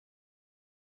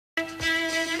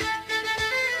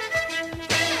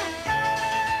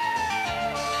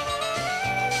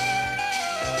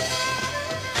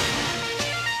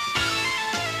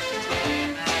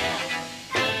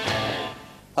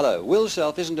Hello, Will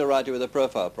Self isn't a writer with a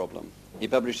profile problem. He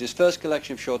published his first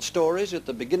collection of short stories at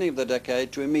the beginning of the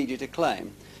decade to immediate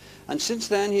acclaim. And since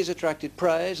then he's attracted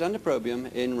praise and opprobrium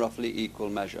in roughly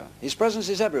equal measure. His presence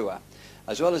is everywhere.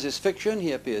 As well as his fiction,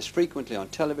 he appears frequently on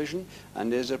television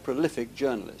and is a prolific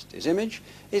journalist. His image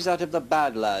is that of the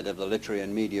bad lad of the literary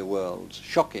and media worlds,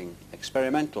 shocking,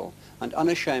 experimental, and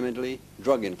unashamedly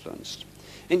drug-influenced.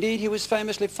 Indeed, he was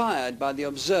famously fired by The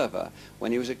Observer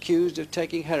when he was accused of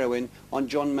taking heroin on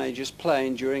John Major's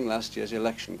plane during last year's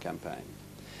election campaign.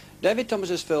 David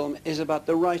Thomas's film is about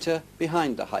the writer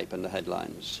behind the hype and the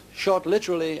headlines. Shot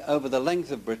literally over the length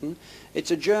of Britain,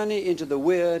 it's a journey into the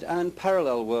weird and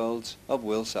parallel worlds of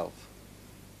Will Self.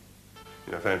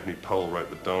 You know, if Anthony Powell wrote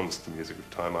the dance to the music of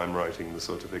time, I'm writing the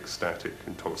sort of ecstatic,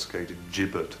 intoxicated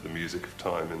gibber to the music of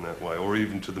time in that way, or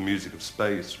even to the music of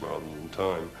space rather than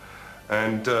time.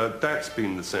 And that's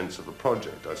been the sense of the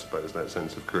project, I suppose, that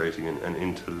sense of creating an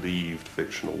interleaved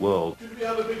fictional world. Could we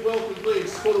have a big welcome,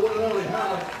 please, for the one and only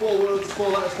man of 4 words, 4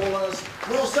 letters,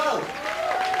 Will Self!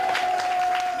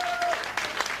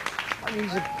 I mean,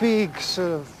 he's a big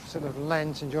sort of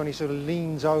lantern John. He sort of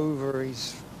leans over.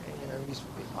 He's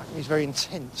very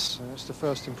intense. And that's the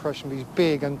first impression. He's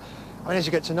big, and I mean, as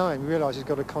you get to know him, you realise he's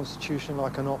got a constitution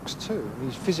like an ox too. And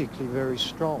he's physically very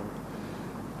strong.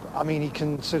 I mean, he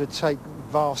can sort of take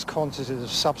vast quantities of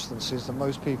substances that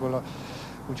most people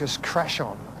will just crash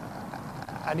on.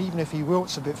 And even if he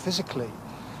wilts a bit physically,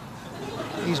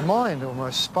 his mind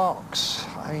almost sparks.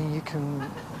 I mean, you can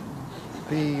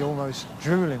be almost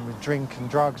drooling with drink and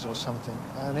drugs or something,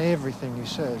 and everything he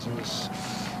says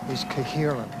is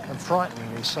coherent, and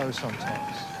frighteningly so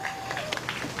sometimes.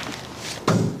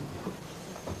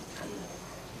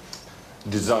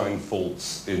 Design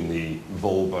faults in the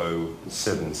Volvo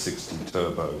 760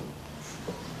 Turbo.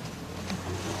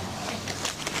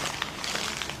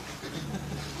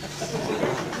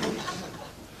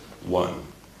 One,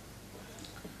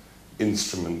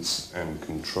 instruments and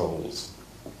controls.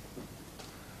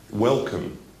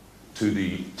 Welcome to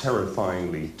the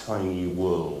terrifyingly tiny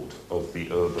world of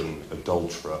the urban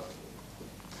adulterer.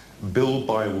 Bill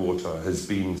Bywater has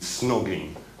been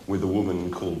snogging with a woman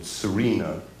called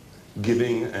Serena,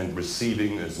 giving and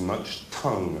receiving as much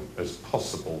tongue as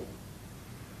possible.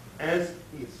 As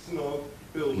he snogged,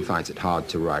 Bill... He finds it hard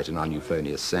to write an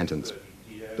uneuphonious sentence,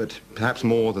 but perhaps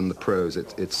more than the prose,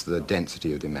 it's the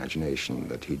density of the imagination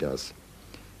that he does.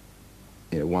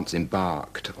 You know, once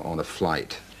embarked on a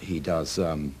flight, he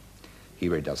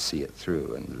really does see it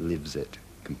through and lives it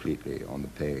completely on the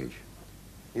page.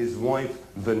 His wife,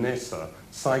 Vanessa,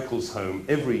 cycles home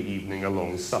every evening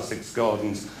along Sussex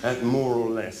Gardens at more or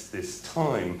less this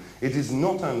time. It is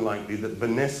not unlikely that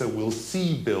Vanessa will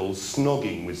see Bill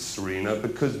snogging with Serena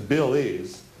because Bill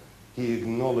is, he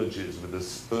acknowledges with a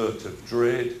spurt of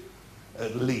dread,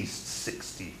 at least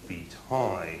 60 feet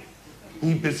high.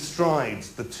 He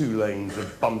bestrides the 2 lanes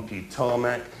of bumpy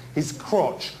tarmac, his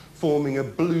crotch forming a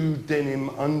blue denim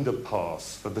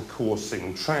underpass for the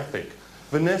coursing traffic.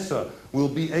 Vanessa will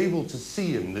be able to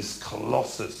see him, this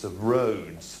colossus of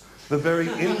roads, the very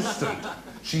instant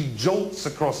she jolts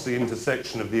across the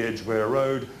intersection of the Edgware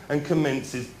Road and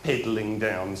commences pedalling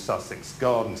down Sussex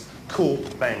Gardens,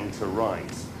 caught bang to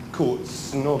rights, caught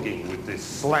snogging with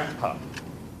this slapper.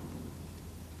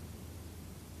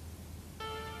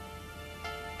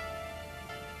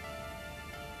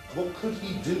 What could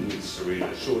he do with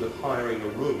Serena short of hiring a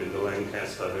room in the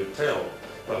Lancaster Hotel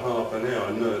for half an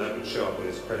hour? No, that would show up on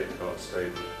his credit card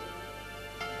statement.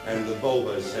 And the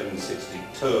Volvo 760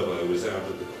 Turbo was out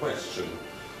of the question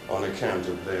on account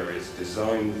of various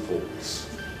design faults.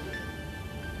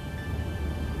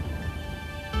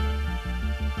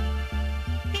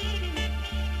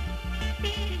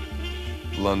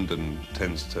 London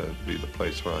tends to be the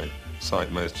place where I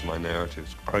cite most of my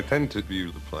narratives. I tend to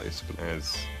view the place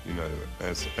as, you know,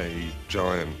 as a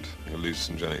giant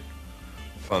hallucinogenic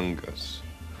fungus.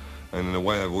 And in a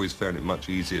way, I've always found it much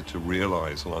easier to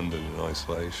realise London in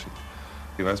isolation.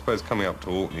 You know, I suppose coming up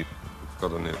to Orkney, I've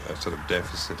got a sort of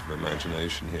deficit of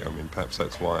imagination here. I mean, perhaps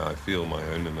that's why I feel my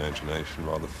own imagination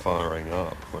rather firing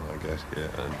up when I get here,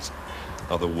 and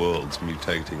other worlds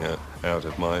mutating out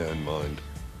of my own mind.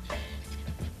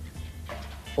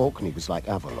 Orkney was like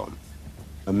Avalon,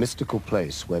 a mystical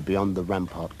place where beyond the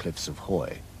rampart cliffs of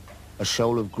Hoy, a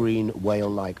shoal of green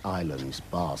whale-like islands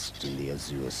basked in the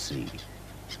azure sea.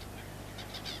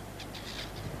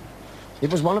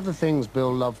 It was one of the things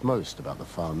Bill loved most about the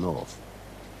far north.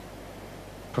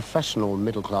 Professional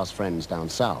middle-class friends down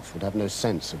south would have no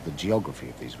sense of the geography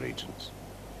of these regions.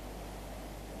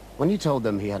 When he told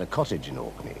them he had a cottage in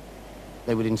Orkney,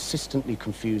 they would insistently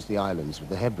confuse the islands with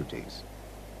the Hebrides.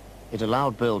 It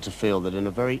allowed Bill to feel that in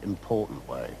a very important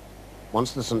way,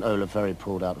 once the St. Olaf ferry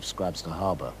pulled out of Scrabster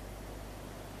Harbour,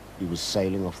 he was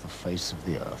sailing off the face of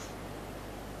the earth.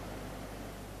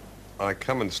 I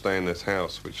come and stay in this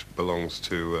house, which belongs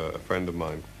to a friend of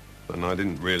mine, and I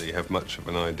didn't really have much of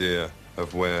an idea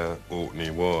of where Orkney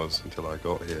was until I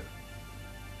got here.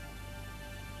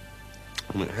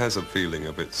 And it has a feeling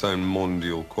of its own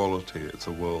mondial quality. It's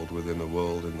a world within a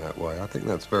world in that way. I think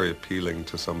that's very appealing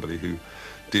to somebody who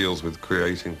deals with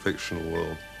creating fictional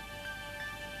worlds.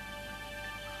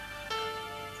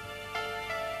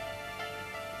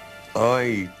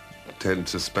 I tend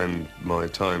to spend my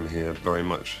time here very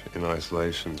much in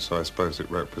isolation, so I suppose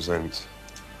it represents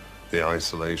the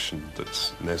isolation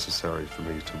that's necessary for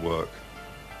me to work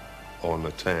on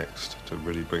a text, to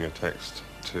really bring a text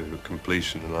to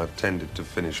completion. And I've tended to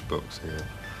finish books here.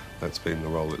 That's been the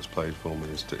role that's played for me,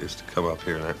 is to come up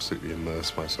here and absolutely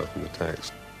immerse myself in the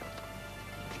text.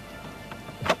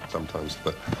 Sometimes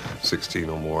for 16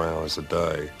 or more hours a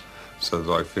day, so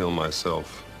that I feel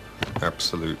myself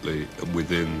absolutely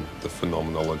within the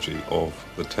phenomenology of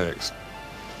the text.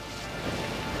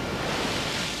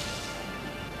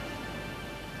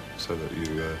 So that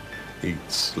you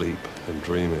eat, sleep and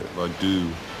dream it. I do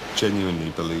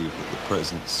genuinely believe that the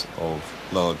presence of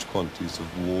large quantities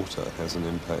of water has an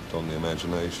impact on the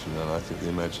imagination, and I think the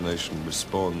imagination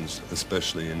responds,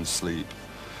 especially in sleep,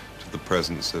 to the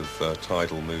presence of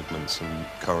tidal movements and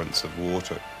currents of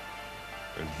water.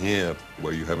 And here,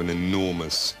 where you have an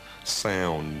enormous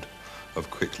sound of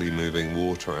quickly moving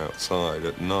water outside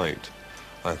at night,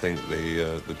 I think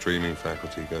the dreaming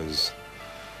faculty goes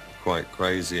quite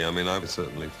crazy. I mean, I would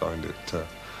certainly find it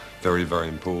very, very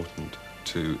important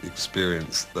to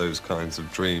experience those kinds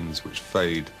of dreams which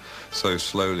fade so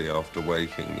slowly after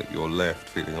waking that you're left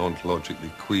feeling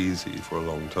ontologically queasy for a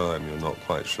long time. You're not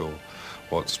quite sure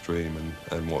what's dream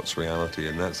and what's reality,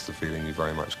 and that's the feeling you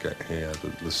very much get here,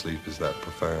 that the sleep is that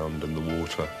profound and the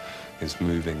water is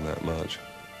moving that much.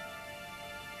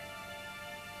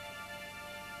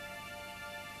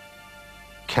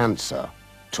 Cancer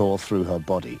tore through her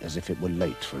body as if it were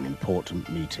late for an important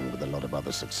meeting with a lot of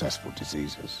other successful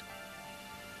diseases.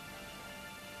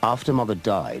 After Mother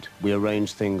died, we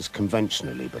arranged things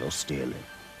conventionally but austerely.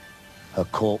 Her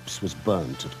corpse was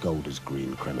burnt at Golders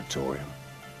Green Crematorium.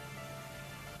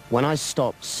 When I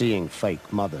stopped seeing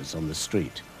fake mothers on the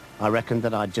street, I reckoned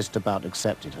that I'd just about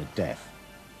accepted her death,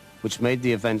 which made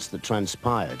the events that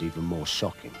transpired even more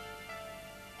shocking.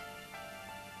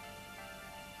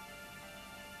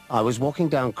 I was walking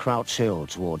down Crouch Hill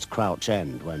towards Crouch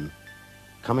End when,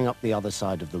 coming up the other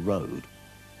side of the road,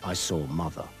 I saw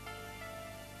Mother.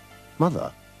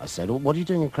 "Mother," I said, "what are you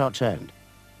doing in Crouch End?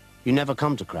 You never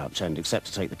come to Crouch End except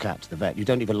to take the cat to the vet. You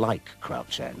don't even like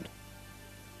Crouch End."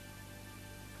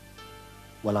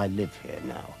 "Well, I live here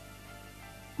now."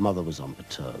 Mother was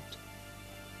unperturbed.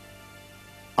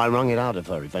 I wrung it out of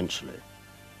her eventually.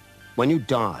 When you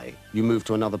die, you move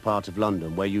to another part of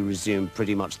London where you resume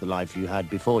pretty much the life you had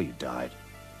before you died.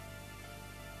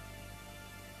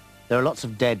 There are lots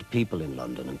of dead people in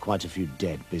London and quite a few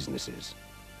dead businesses.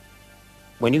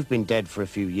 When you've been dead for a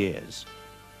few years,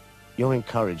 you're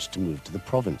encouraged to move to the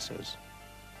provinces.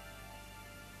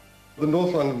 The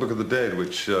North London Book of the Dead,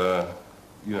 which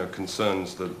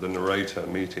concerns the narrator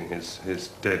meeting his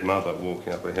dead mother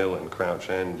walking up a hill in Crouch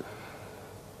End,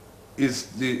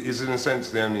 is in a sense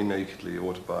the only nakedly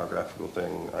autobiographical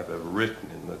thing I've ever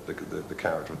written, in that the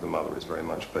character of the mother is very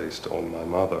much based on my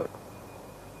mother.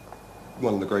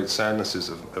 One of the great sadnesses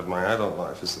of my adult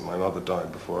life is that my mother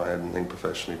died before I had anything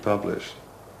professionally published.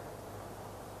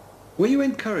 Were you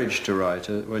encouraged to write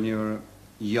when you were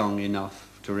young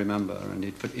enough to remember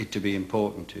and for it to be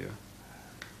important to you?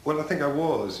 Well, I think I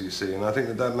was, you see, and I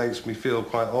think that makes me feel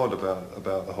quite odd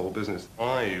about the whole business.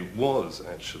 I was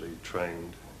actually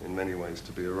trained in many ways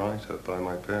to be a writer by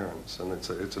my parents, and it's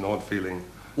an odd feeling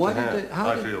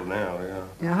I feel now, yeah.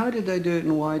 Yeah, how did they do it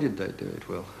and why did they do it,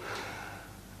 Will?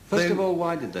 First of all,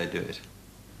 why did they do it?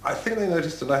 I think they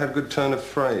noticed that I had a good turn of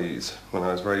phrase when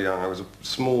I was very young. I was a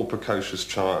small, precocious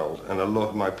child, and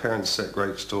my parents set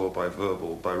great store by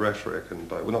rhetoric, and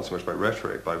not so much by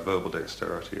rhetoric, by verbal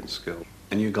dexterity and skill.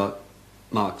 And you got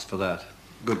marks for that?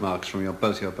 Good marks from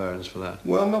both your parents for that?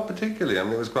 Well, not particularly. I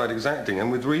mean, it was quite exacting,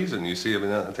 and with reason, you see. I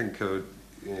mean, I think,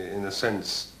 in a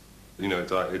sense,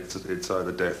 it's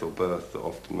either death or birth that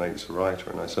often makes a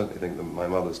writer, and I certainly think that my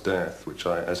mother's death, which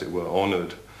I, as it were,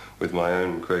 honoured with my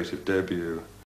own creative debut,